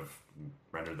Hayes could have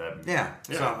rendered that. Yeah.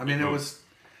 So I mean,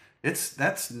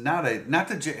 that's not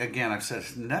that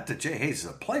Jay Hayes is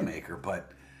a playmaker,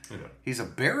 but he's a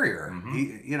barrier.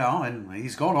 Mm-hmm. And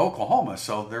he's going to Oklahoma,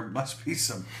 so there must be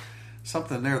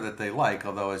something there that they like.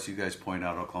 Although, as you guys point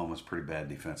out, Oklahoma's pretty bad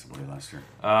defensively last year.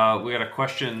 We got a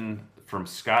question from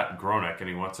Scott Gronek, and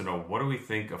he wants to know, what do we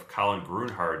think of Colin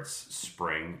Grunhard's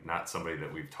spring? Not somebody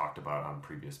that we've talked about on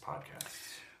previous podcasts.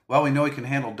 Well, we know he can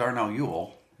handle Darnell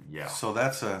Ewell. Yeah. So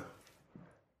that's a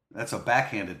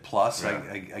backhanded plus, yeah.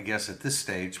 I guess, at this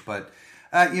stage. But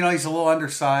He's a little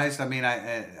undersized. I mean,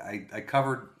 I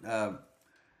covered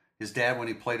his dad when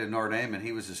he played at Notre Dame, and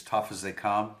he was as tough as they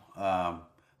come. A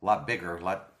lot bigger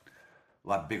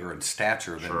in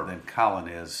stature than Colin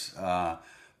is.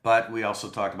 But we also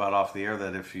talked about off the air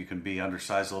that if you can be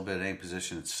undersized a little bit at any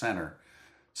position, it's center.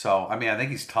 So, I mean, I think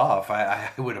he's tough.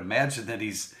 I would imagine that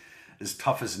he's as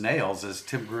tough as nails as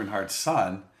Tim Grunhardt's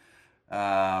son.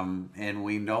 And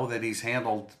we know that he's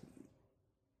handled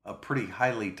a pretty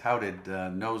highly touted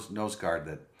nose guard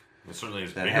that certainly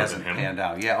is that bigger hasn't than him. panned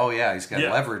out. Yeah, he's got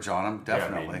leverage on him,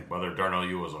 definitely. Yeah, I mean, whether Darnell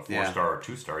Yu was a 4-star or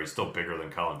 2-star, he's still bigger than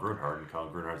Colin Grunhardt, and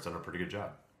Colin Grunhardt's done a pretty good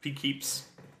job. If he keeps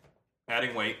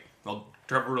adding weight, well,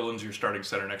 Trevor Ruhland's your starting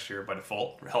center next year by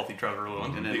default. Healthy Trevor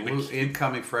Ruhland. And then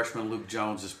incoming freshman Luke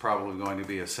Jones is probably going to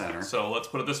be a center. So let's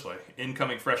put it this way.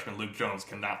 Incoming freshman Luke Jones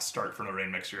cannot start for Notre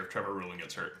Dame next year if Trevor Ruhland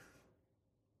gets hurt.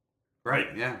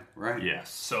 Right? Yeah, right. Yes.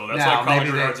 So that's why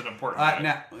Colin Grunhardt's an important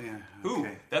guy. Who?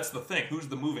 Okay. That's the thing. Who's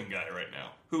the moving guy right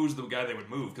now? Who's the guy they would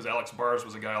move? Because Alex Bars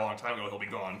was a guy a long time ago. He'll be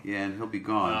gone. Yeah, and he'll be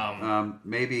gone.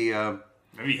 Maybe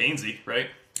Hainsey, right?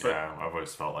 But I've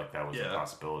always felt like that was a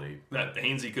possibility. That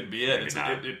Hainsey could be it.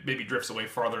 It maybe drifts away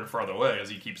farther and farther away as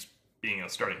he keeps being a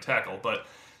starting tackle. But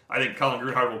I think Colin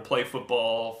Grunhardt will play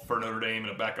football for Notre Dame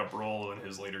in a backup role in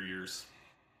his later years.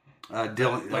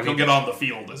 Dylan, he'll get on the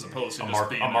field as opposed to just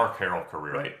being a Mark Harrell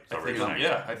career. Right.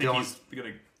 I think he's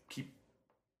going to keep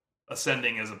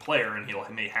ascending as a player, and he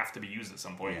may have to be used at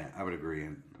some point. Yeah, I would agree,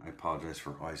 and I apologize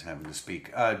for always having to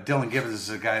speak. Dylan Gibbons is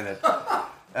a guy that,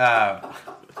 I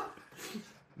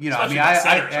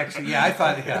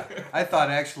thought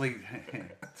actually,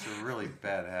 it's a really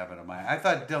bad habit of mine. I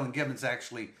thought Dylan Gibbons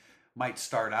actually might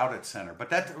start out at center, but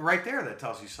that right there, that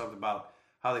tells you something about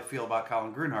how they feel about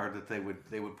Colin Grunhardt, that they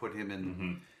would put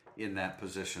him in that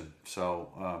position.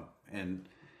 So, and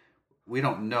we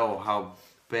don't know how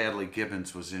badly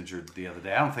Gibbons was injured the other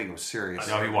day. I don't think it was serious.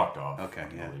 No, he walked off. Okay,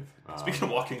 yeah. Speaking of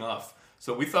walking off,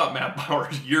 so we thought Matt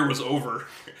Bauer's year was over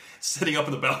sitting up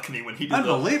in the balcony when he did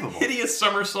the hideous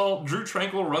somersault. Drew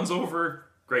Tranquil runs over.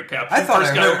 Great captain.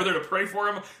 First guy over there to pray for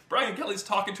him. Brian Kelly's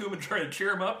talking to him and trying to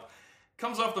cheer him up.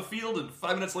 Comes off the field, and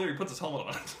 5 minutes later, he puts his helmet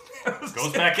on.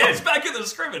 Goes back in the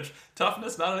scrimmage.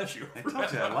 Toughness, not an issue. I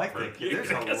told you I like it.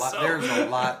 There's a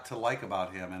lot to like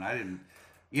about him, and I didn't.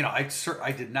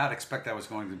 I did not expect I was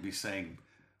going to be saying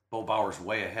Bo Bauer's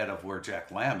way ahead of where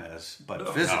Jack Lamb is,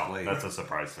 but physically, that's a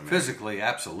surprise to me. Physically,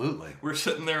 absolutely. We're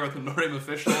sitting there with the Notre Dame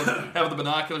official and having the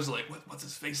binoculars, like, what's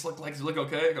his face look like? Does he look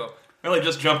okay? I go, well, he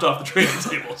just jumped off the training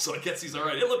table, so I guess he's all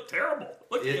right. It looked terrible.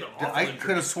 I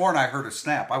could have sworn I heard a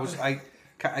snap.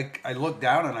 I looked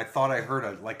down and I thought I heard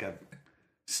a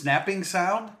snapping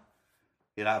sound.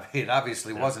 It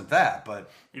obviously wasn't that,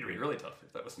 but it'd be really tough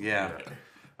if that was. Yeah.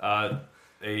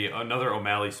 Another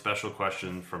O'Malley special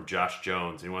question from Josh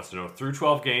Jones. He wants to know, through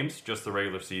 12 games, just the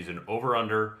regular season,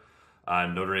 over-under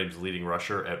on Notre Dame's leading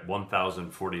rusher at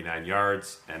 1,049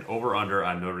 yards, and over-under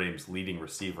on Notre Dame's leading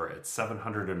receiver at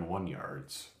 701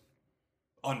 yards.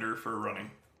 Under for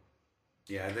running.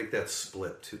 Yeah, I think that's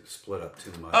split up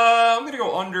too much. I'm going to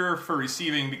go under for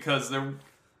receiving because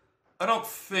I don't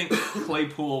think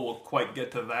Claypool will quite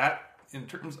get to that in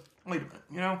terms of,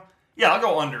 I'll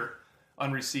go under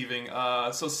on receiving.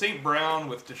 So St. Brown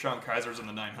with Deshaun Kaiser's in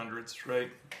the 900s, right?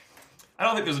 I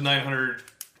don't think there's a 900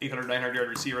 yard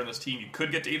receiver on this team. You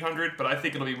could get to 800, but I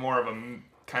think it'll be more of a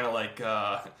kind of like,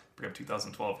 bring up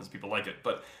 2012 because people like it,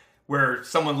 but where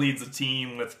someone leads the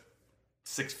team with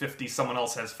 650, someone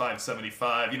else has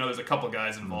 575. There's a couple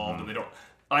guys involved, and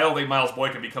I don't think Miles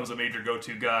Boykin becomes a major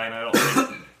go-to guy,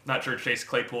 and not sure Chase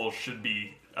Claypool should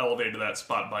be elevated to that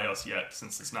spot by us yet,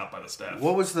 since it's not by the staff.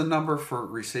 What was the number for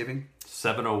receiving?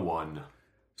 701.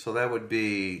 So that would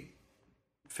be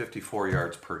 54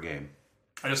 yards per game.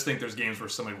 I just think there's games where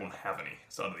somebody won't have any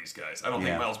out of these guys. I don't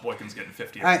think Miles Boykin's getting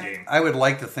 50 every game. I'd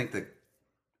like to think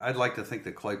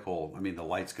that Claypool, the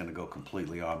light's going to go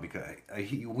completely on because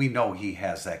we know he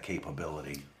has that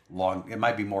capability. It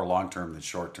might be more long-term than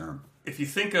short-term. If you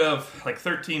think of like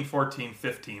 13, 14,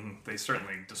 15, they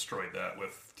certainly destroyed that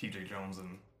with TJ Jones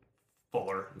and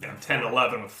Fuller. And 10,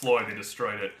 11 with Floyd, they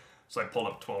destroyed it. So I pulled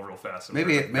up 12 real fast.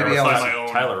 Maybe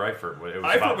Tyler Eifert. It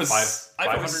was Eifert was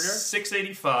 500 yards?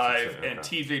 685, and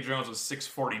TJ Jones was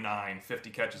 649, 50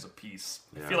 catches apiece.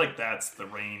 I feel like that's the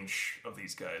range of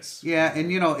these guys. Yeah,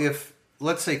 and if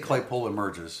let's say Claypool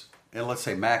emerges, and let's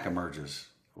say Mack emerges,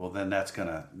 well then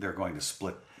they're going to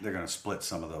split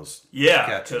some of those catches.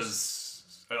 Yeah, because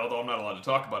although I'm not allowed to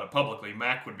talk about it publicly,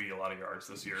 Mack would be a lot of yards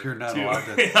this year. You're not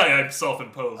allowed to. Yeah, I'm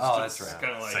self-imposed. Oh, that's right.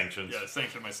 Kind of like sanctions. Yeah,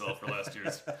 sanctioned myself for last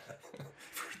year's.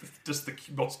 Just the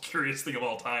most curious thing of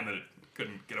all time that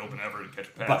couldn't get open ever to catch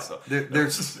a pass. But So.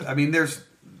 there's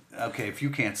okay, if you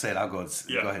can't say it, I'll go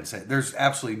ahead and say it. There's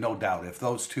absolutely no doubt if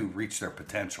those two reach their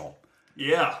potential.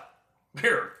 Yeah.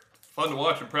 They're fun to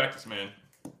watch in practice, man.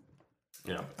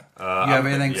 Yeah. You have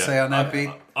anything to say on that, Pete?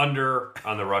 Under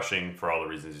on the rushing for all the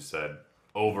reasons you said.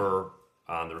 Over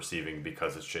on the receiving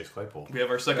because it's Chase Claypool. We have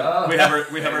our second. We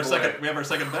have our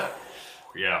second bet.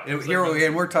 Yeah.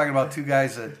 And we're talking about two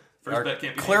guys that are bet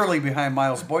can't be clearly behind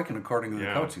Miles Boykin, according to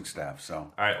the coaching staff. So,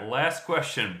 all right, last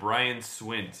question, Brian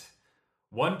Swint.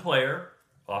 One player,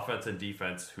 offense and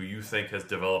defense, who you think has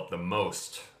developed the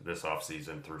most this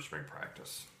offseason through spring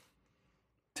practice?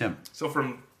 Tim. So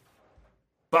from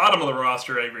bottom of the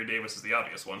roster, Avery Davis is the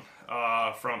obvious one.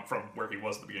 From where he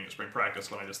was at the beginning of spring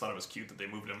practice, when I just thought it was cute that they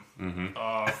moved him.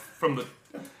 From the,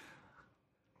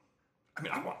 I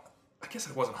mean, I guess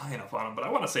I wasn't high enough on him, but I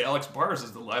want to say Alex Bars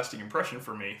is the lasting impression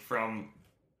for me.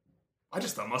 I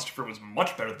just thought Mustipher was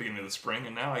much better at the beginning of the spring,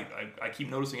 and now I keep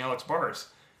noticing Alex Bars.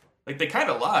 Like, they kind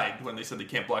of lied when they said they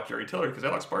can't block Jerry Tillery, because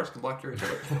Alex Bars can block Jerry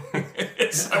Tillery.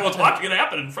 I was watching it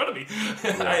happen in front of me.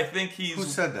 And I think he's... Who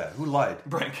said that? Who lied?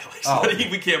 Brian Kelly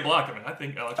said we can't block him. And I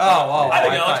think Alex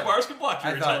Bars can block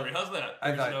Jerry Tillery. How's that?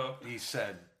 I thought he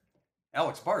said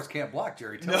Alex Bars can't block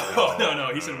Jerry Tillery.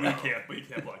 No. He said we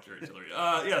can't block Jerry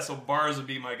Tillery. So Bars would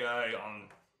be my guy on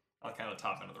kind of the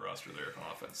top end of the roster there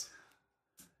on offense.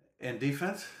 And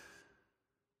defense?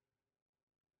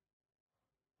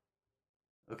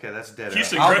 Okay, that's dead.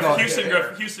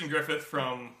 Houston Griffith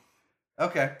from...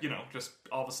 Okay. Just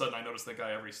all of a sudden I noticed that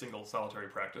guy every single solitary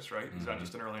practice, right? He's not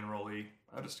just an early enrollee.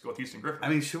 I'll just go with Houston Griffith. I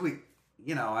mean, should we...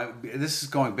 this is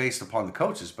going based upon the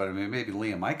coaches, but I mean, maybe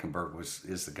Liam Eichenberg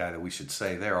is the guy that we should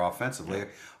say there offensively. Yeah.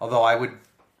 Although I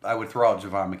would throw out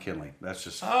Javon McKinley. That's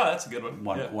just that's a good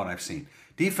one I've seen.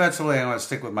 Defensively, I'm going to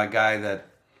stick with my guy that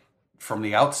from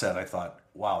the outset I thought,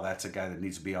 wow, that's a guy that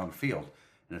needs to be on the field.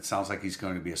 And it sounds like he's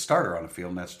going to be a starter on the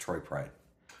field, and that's Troy Pride.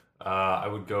 I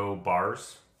would go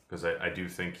Bars, because I do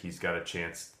think he's got a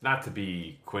chance, not to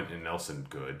be Quentin Nelson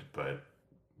good, but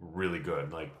really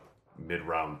good, like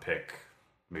mid-round pick,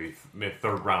 maybe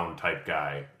third round type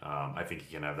guy. I think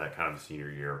he can have that kind of a senior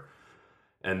year.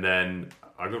 And then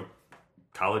I'll go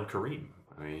Khalid Kareem.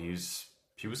 I mean,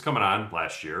 he was coming on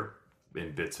last year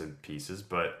in bits and pieces,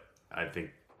 but I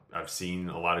think I've seen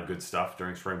a lot of good stuff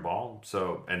during spring ball.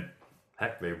 So, and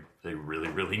heck, they really,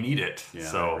 really need it. Yeah,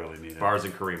 so they really need Bars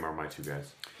and Kareem are my two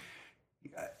guys.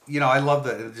 I love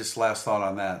that. Just last thought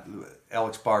on that,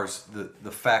 Alex Bars,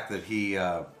 the fact that he,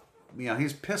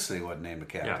 he's pissed that he wasn't named a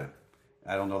captain.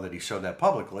 Yeah. I don't know that he showed that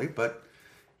publicly, but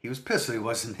he was pissed that he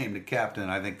wasn't named a captain.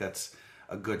 I think that's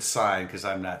a good sign, because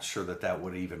I'm not sure that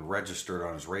would have even registered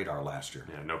on his radar last year.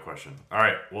 Yeah, no question. All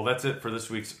right, well, that's it for this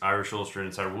week's Irish Illustrated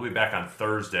Insider. We'll be back on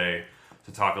Thursday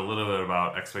to talk a little bit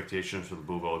about expectations for the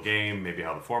Blue Bowl game, maybe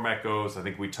how the format goes. I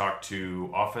think we talked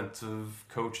to offensive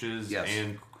coaches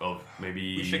and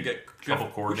maybe we should get a couple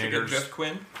coordinators. We should get Jeff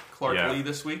Quinn, Clark Lee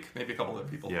this week, maybe a couple other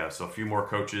people. Yeah, so a few more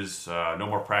coaches, no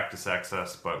more practice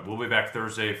access, but we'll be back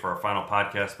Thursday for our final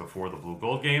podcast before the Blue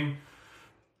Gold game,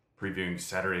 previewing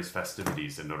Saturday's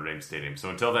festivities at Notre Dame Stadium. So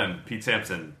until then, Pete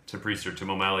Sampson, Tim Priester, Tim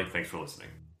O'Malley, thanks for listening.